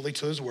faithfully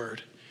to his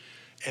word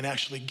and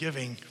actually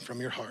giving from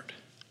your heart.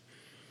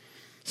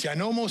 See, I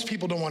know most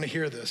people don't want to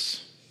hear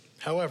this.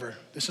 However,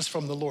 this is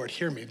from the Lord.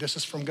 Hear me. This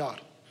is from God.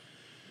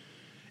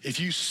 If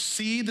you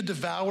see the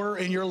devourer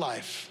in your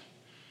life,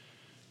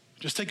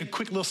 just take a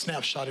quick little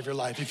snapshot of your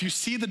life. If you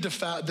see the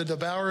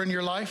devourer in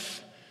your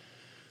life,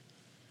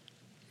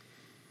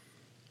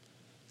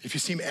 if you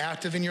seem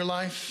active in your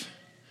life,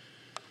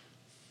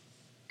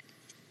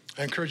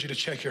 I encourage you to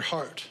check your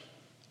heart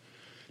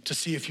to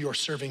see if you are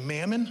serving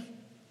mammon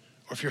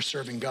or if you're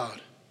serving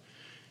God.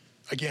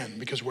 Again,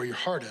 because where your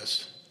heart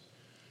is,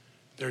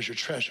 there's your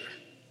treasure,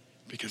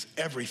 because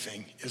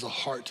everything is a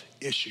heart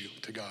issue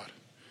to God.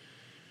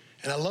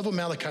 And I love what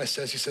Malachi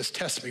says. He says,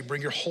 test me,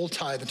 bring your whole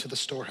tithe into the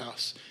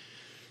storehouse.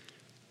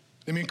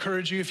 Let me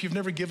encourage you, if you've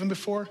never given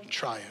before,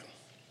 try it.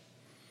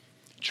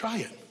 Try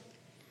it.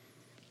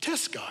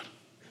 Test God.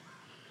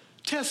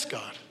 Test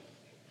God.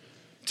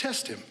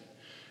 Test him.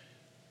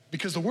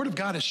 Because the word of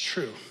God is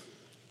true.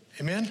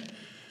 Amen?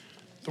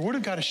 The word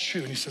of God is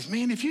true. And he says,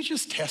 man, if you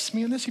just test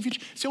me in this,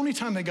 it's the only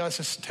time that God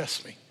says,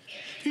 test me.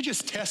 If you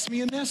just test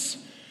me in this,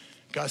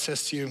 God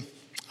says to you,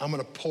 I'm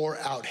going to pour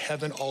out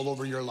heaven all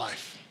over your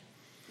life.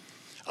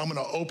 I'm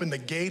going to open the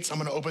gates. I'm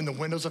going to open the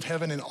windows of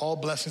heaven, and all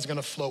blessings are going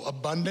to flow.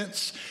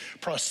 Abundance,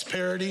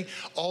 prosperity,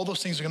 all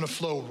those things are going to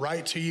flow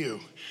right to you.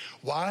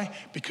 Why?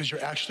 Because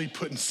you're actually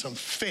putting some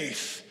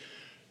faith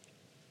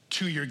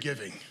to your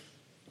giving.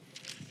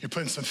 You're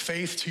putting some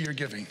faith to your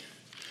giving.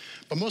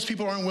 But most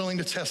people aren't willing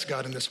to test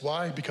God in this.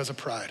 Why? Because of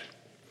pride.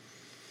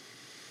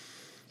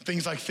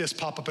 Things like this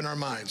pop up in our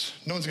minds.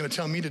 No one's going to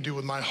tell me to do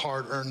with my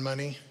hard-earned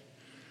money.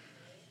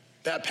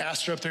 That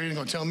pastor up there isn't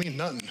going to tell me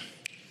nothing.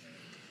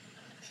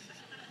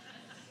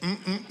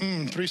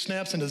 3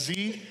 snaps and a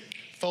Z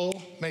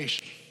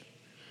formation.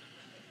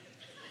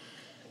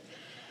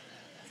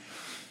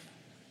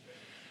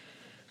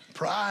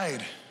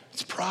 Pride.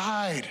 It's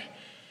pride.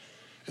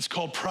 It's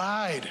called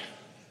pride.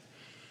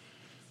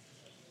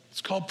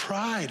 It's called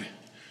pride.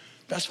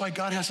 That's why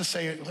God has to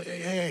say,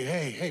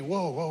 hey,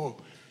 whoa.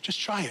 Just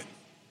try it.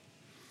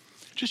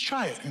 Just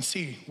try it and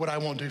see what I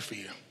won't do for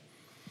you.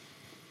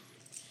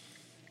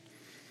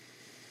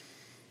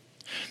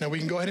 Now, we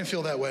can go ahead and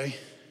feel that way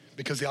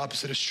because the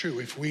opposite is true.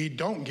 If we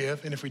don't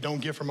give, and if we don't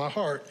give from our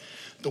heart,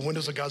 the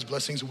windows of God's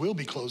blessings will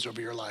be closed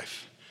over your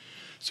life.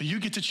 So you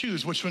get to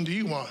choose. Which one do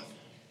you want?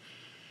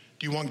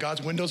 Do you want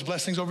God's windows,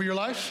 blessings over your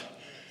life?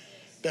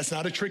 That's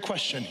not a trick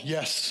question.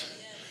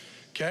 Yes.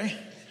 Okay?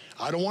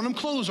 I don't want them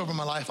closed over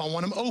my life. I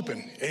want them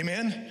open.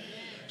 Amen?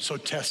 So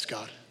test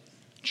God.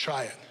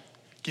 Try it.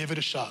 Give it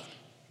a shot.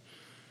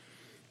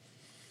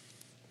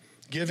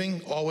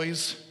 Giving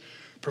always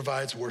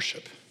provides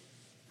worship.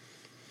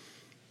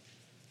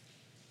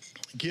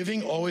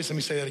 Giving always, let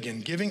me say that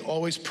again. Giving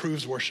always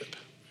proves worship.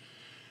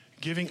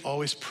 Giving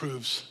always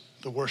proves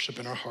the worship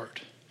in our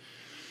heart.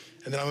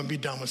 And then I'm going to be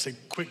done with say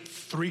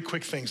 3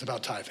 quick things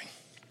about tithing.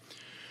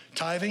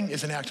 Tithing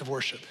is an act of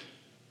worship.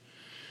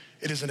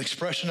 It is an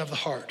expression of the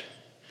heart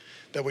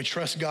that we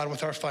trust God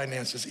with our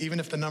finances, even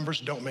if the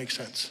numbers don't make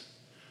sense.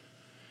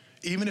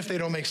 Even if they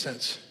don't make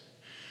sense.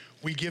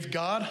 We give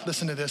God,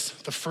 listen to this,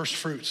 the first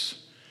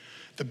fruits,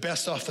 the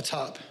best off the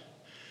top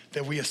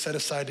that we have set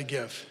aside to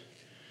give.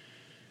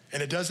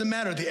 And it doesn't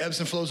matter the ebbs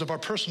and flows of our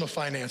personal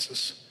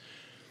finances.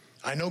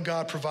 I know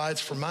God provides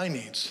for my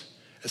needs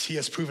as he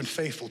has proven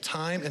faithful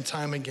time and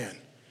time again.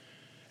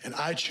 And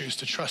I choose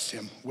to trust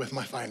him with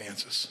my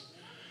finances.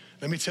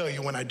 Let me tell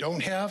you, when I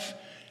don't have,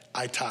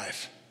 I tithe.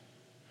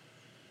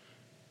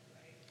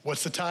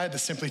 What's the tithe?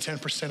 It's simply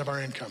 10% of our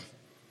income,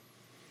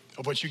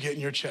 of what you get in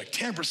your check.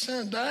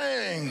 10%,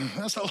 dang,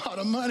 that's a lot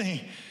of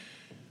money.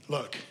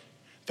 Look,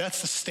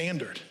 that's the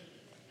standard.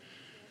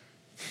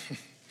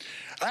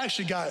 I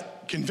actually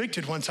got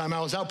convicted one time. I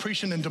was out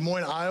preaching in Des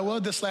Moines, Iowa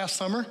this last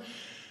summer.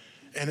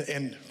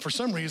 And for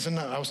some reason,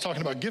 I was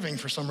talking about giving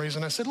for some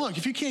reason. I said, look,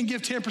 if you can't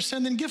give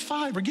 10%, then give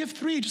 5 or give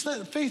 3. Just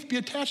let faith be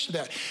attached to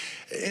that.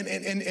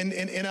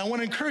 And I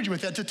want to encourage you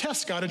with that, to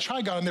test God and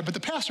try God in there. But the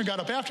pastor got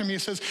up after me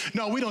and says,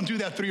 no, we don't do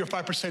that 3 or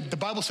 5%. The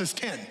Bible says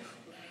 10.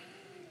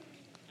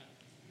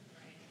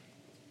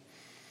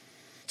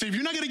 So if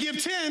you're not going to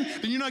give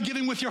 10, then you're not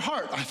giving with your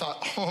heart. I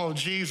thought, oh,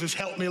 Jesus,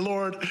 help me,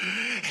 Lord.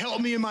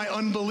 Help me in my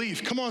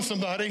unbelief. Come on,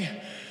 somebody.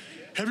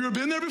 Have you ever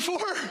been there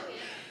before?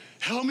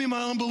 Help me in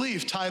my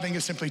unbelief. Tithing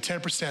is simply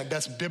 10%.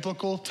 That's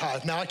biblical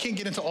tithe. Now, I can't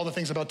get into all the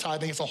things about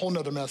tithing. It's a whole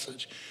nother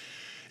message.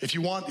 If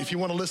you want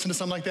to listen to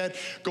something like that,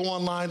 go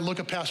online, look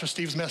at Pastor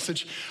Steve's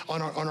message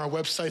on our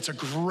website. It's a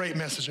great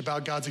message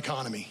about God's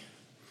economy.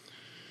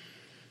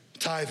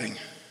 Tithing.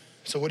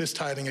 So what is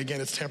tithing?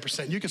 Again, it's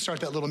 10%. You can start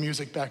that little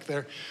music back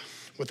there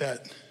with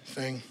that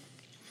thing.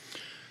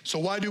 So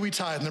why do we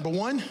tithe? Number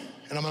 1,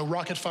 and I'm going to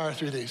rocket fire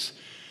through these.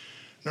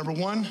 Number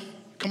 1,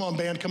 come on,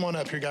 band, come on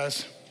up here,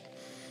 guys.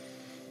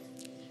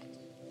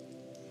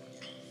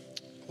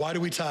 Why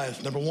do we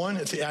tithe? Number 1,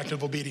 it's the act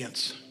of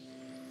obedience.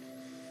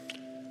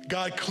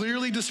 God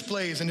clearly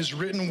displays in his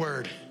written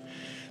word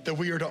that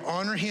we are to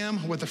honor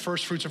him with the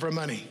first fruits of our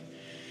money.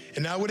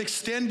 And I would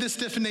extend this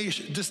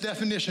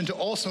definition to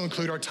also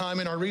include our time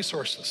and our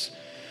resources.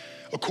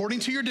 According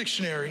to your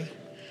dictionary,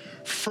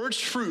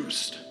 first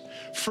fruits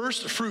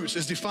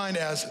is defined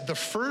as the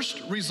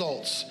first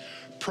results,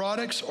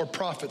 products, or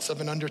profits of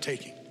an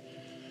undertaking.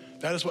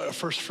 That is what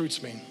first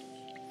fruits mean.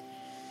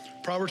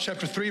 Proverbs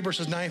chapter 3,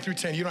 verses 9 through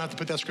 10. You don't have to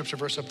put that scripture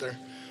verse up there.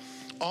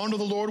 Honor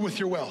the Lord with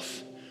your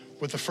wealth,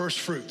 with the first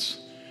fruits.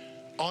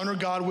 Honor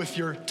God with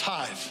your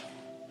tithe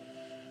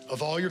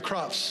of all your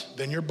crops.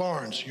 Then your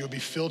barns, you'll be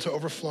filled to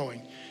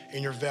overflowing,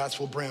 and your vats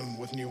will brim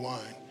with new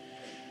wine.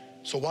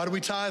 So why do we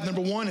tithe?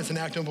 Number 1, it's an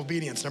act of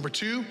obedience. Number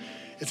 2,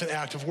 it's an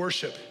act of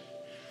worship.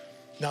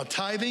 Now,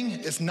 tithing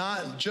is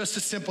not just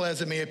as simple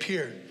as it may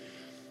appear.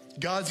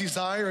 God's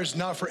desire is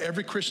not for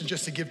every Christian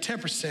just to give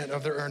 10%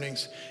 of their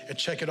earnings and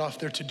check it off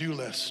their to-do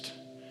list.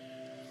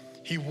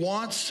 He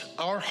wants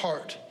our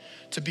heart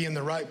to be in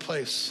the right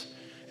place.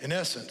 In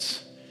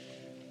essence,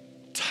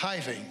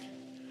 tithing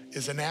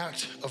is an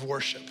act of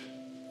worship.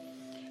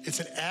 It's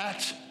an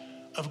act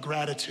of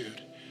gratitude.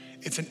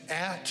 It's an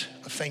act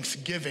of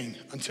thanksgiving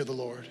unto the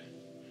Lord.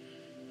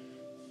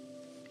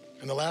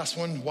 And the last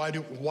one,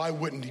 why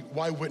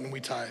wouldn't we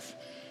tithe?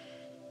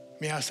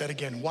 Let me ask that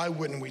again. Why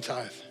wouldn't we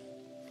tithe?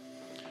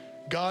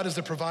 God is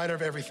the provider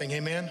of everything,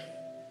 amen?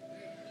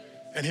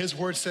 And his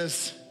word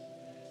says,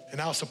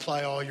 and I'll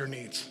supply all your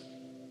needs.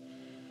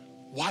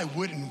 Why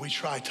wouldn't we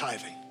try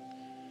tithing?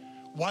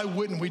 Why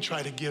wouldn't we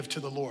try to give to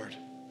the Lord?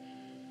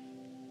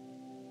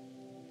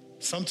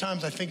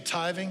 Sometimes I think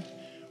tithing,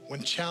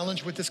 when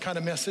challenged with this kind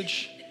of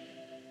message,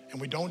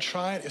 and we don't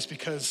try it, it's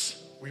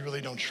because we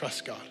really don't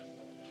trust God.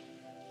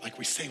 Like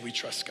we say we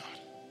trust God.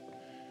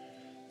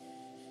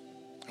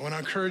 I want to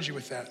encourage you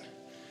with that.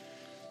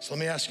 So let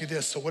me ask you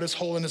this. So what is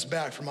holding us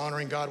back from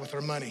honoring God with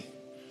our money?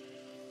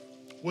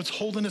 What's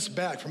holding us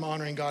back from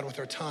honoring God with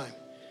our time?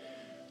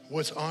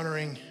 What's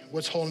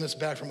holding us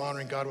back from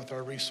honoring God with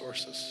our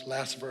resources?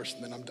 Last verse,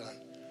 and then I'm done.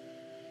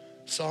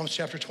 Psalms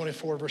chapter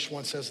 24, verse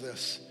 1 says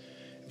this: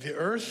 the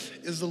earth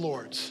is the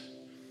Lord's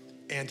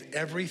and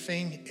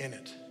everything in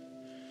it,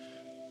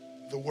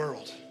 the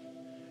world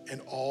and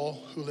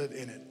all who live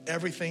in it.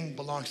 Everything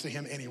belongs to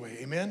him anyway,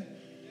 amen?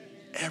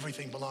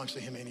 Everything belongs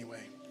to him anyway.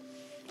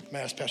 I'm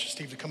gonna ask Pastor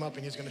Steve to come up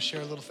and he's gonna share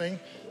a little thing,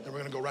 then we're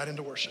gonna go right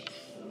into worship.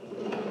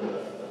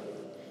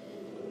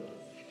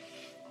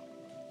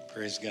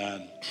 Praise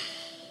God.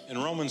 In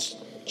Romans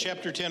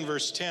chapter 10,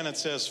 verse 10, it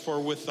says, for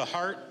with the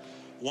heart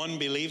one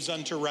believes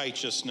unto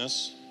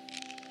righteousness,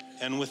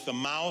 and with the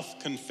mouth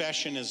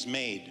confession is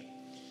made.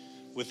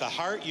 With the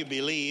heart you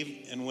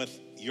believe, and with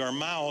your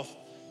mouth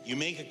you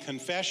make a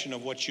confession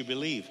of what you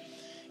believe.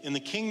 In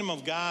the kingdom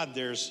of God,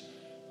 there's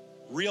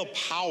real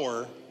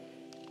power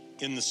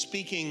in the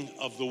speaking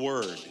of the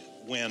word.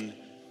 When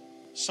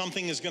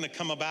something is going to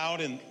come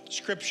about in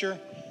Scripture,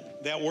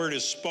 that word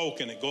is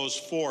spoken, it goes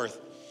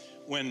forth.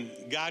 When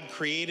God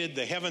created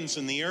the heavens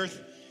and the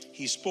earth,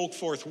 he spoke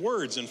forth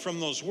words, and from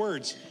those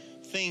words,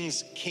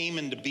 things came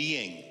into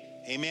being.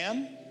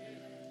 Amen?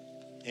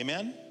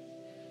 Amen?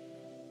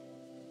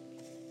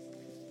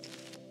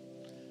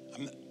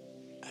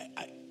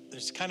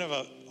 There's kind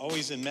of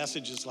always in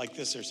messages like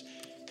this, there's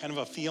kind of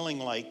a feeling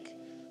like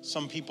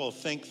some people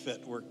think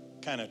that we're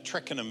kind of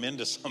tricking them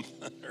into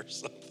something or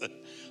something.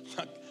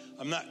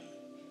 I'm not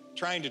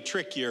trying to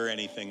trick you or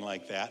anything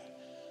like that.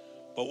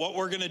 But what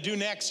we're going to do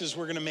next is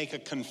we're going to make a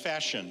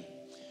confession.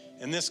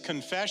 And this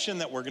confession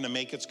that we're going to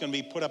make, it's going to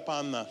be put up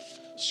on the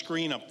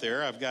screen up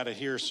there. I've got it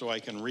here so I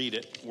can read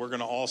it. We're going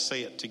to all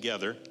say it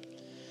together.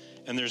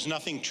 And there's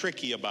nothing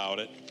tricky about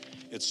it.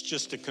 It's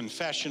just a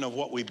confession of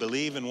what we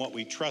believe and what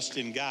we trust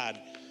in God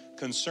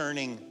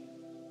concerning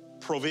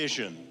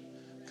provision,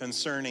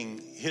 concerning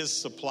his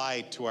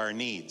supply to our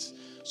needs.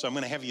 So I'm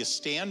going to have you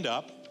stand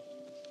up.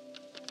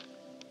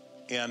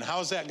 And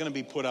how's that going to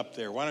be put up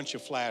there? Why don't you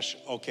flash?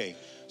 Okay.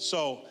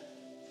 So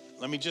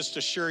let me just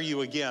assure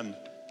you again,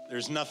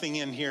 there's nothing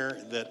in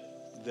here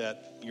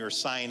that you're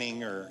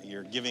signing or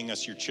you're giving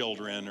us your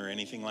children or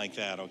anything like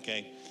that,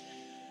 okay?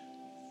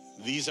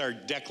 These are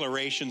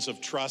declarations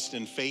of trust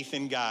and faith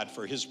in God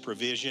for his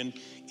provision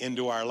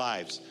into our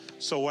lives.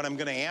 So what I'm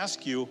going to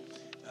ask you,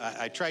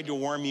 I tried to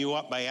warm you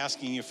up by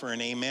asking you for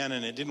an amen,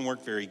 and it didn't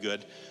work very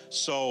good.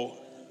 So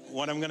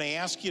what I'm going to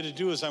ask you to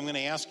do is I'm going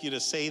to ask you to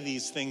say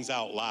these things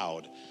out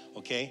loud,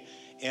 okay?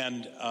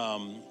 And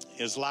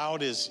as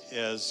loud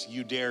as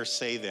you dare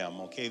say them,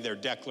 okay? They're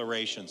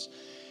declarations.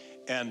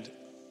 And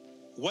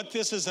what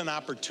this is an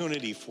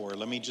opportunity for,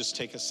 let me just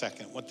take a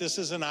second. What this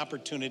is an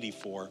opportunity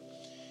for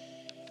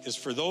is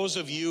for those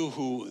of you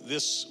who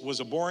this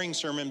was a boring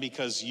sermon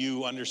because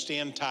you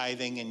understand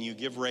tithing and you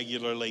give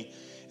regularly,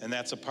 and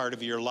that's a part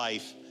of your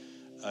life.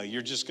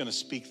 You're just going to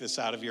speak this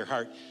out of your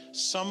heart.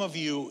 Some of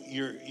you,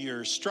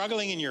 you're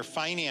struggling in your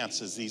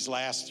finances these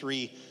last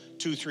 2-3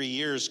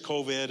 years.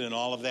 COVID and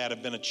all of that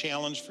have been a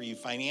challenge for you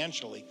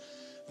financially.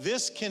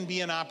 This can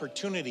be an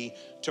opportunity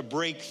to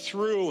break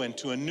through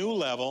into a new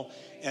level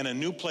and a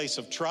new place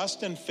of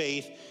trust and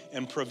faith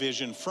and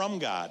provision from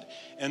God.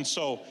 And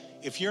so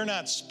if you're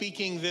not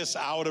speaking this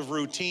out of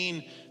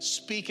routine,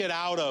 speak it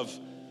out of,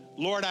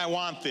 Lord, I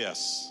want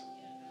this.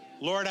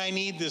 Lord, I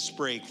need this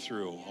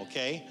breakthrough,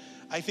 okay?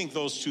 I think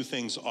those two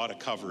things ought to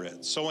cover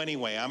it. So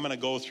anyway, I'm going to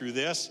go through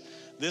this.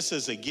 This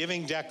is a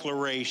giving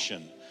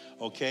declaration,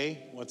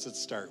 okay? What's it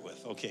start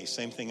with? Okay,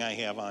 same thing I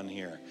have on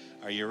here.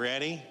 Are you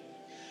ready?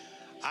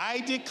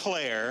 I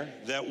declare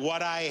that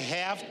what I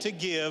have to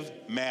give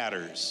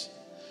matters.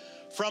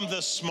 From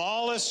the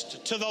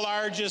smallest to the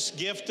largest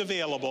gift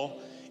available,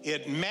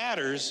 it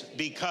matters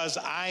because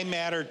I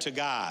matter to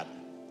God.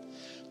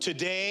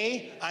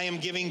 Today, I am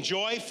giving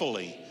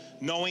joyfully,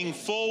 knowing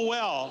full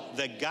well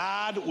that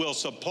God will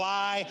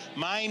supply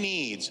my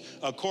needs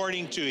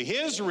according to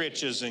his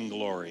riches and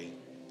glory.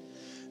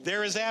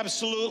 There is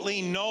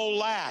absolutely no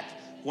lack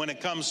when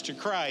it comes to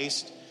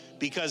Christ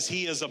because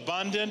he is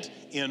abundant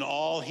in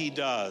all he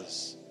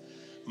does.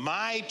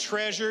 My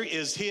treasure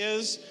is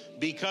his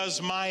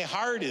because my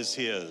heart is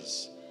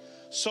his.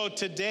 So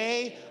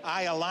today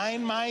I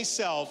align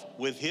myself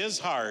with his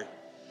heart.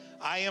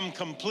 I am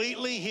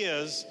completely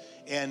his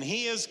and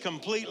he is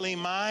completely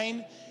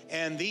mine,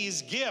 and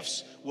these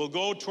gifts will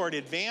go toward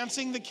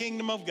advancing the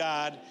kingdom of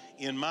God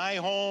in my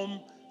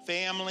home,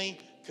 family,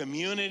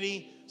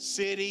 community,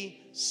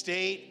 city,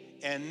 state,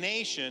 and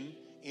nation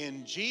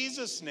in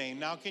Jesus' name.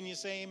 Now can you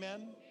say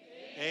amen?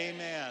 Amen.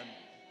 Amen.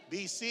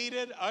 Be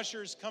seated.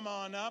 Ushers, come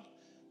on up.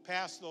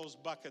 Pass those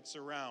buckets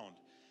around.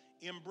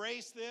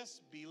 Embrace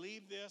this,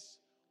 believe this,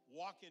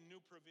 walk in new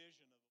provision.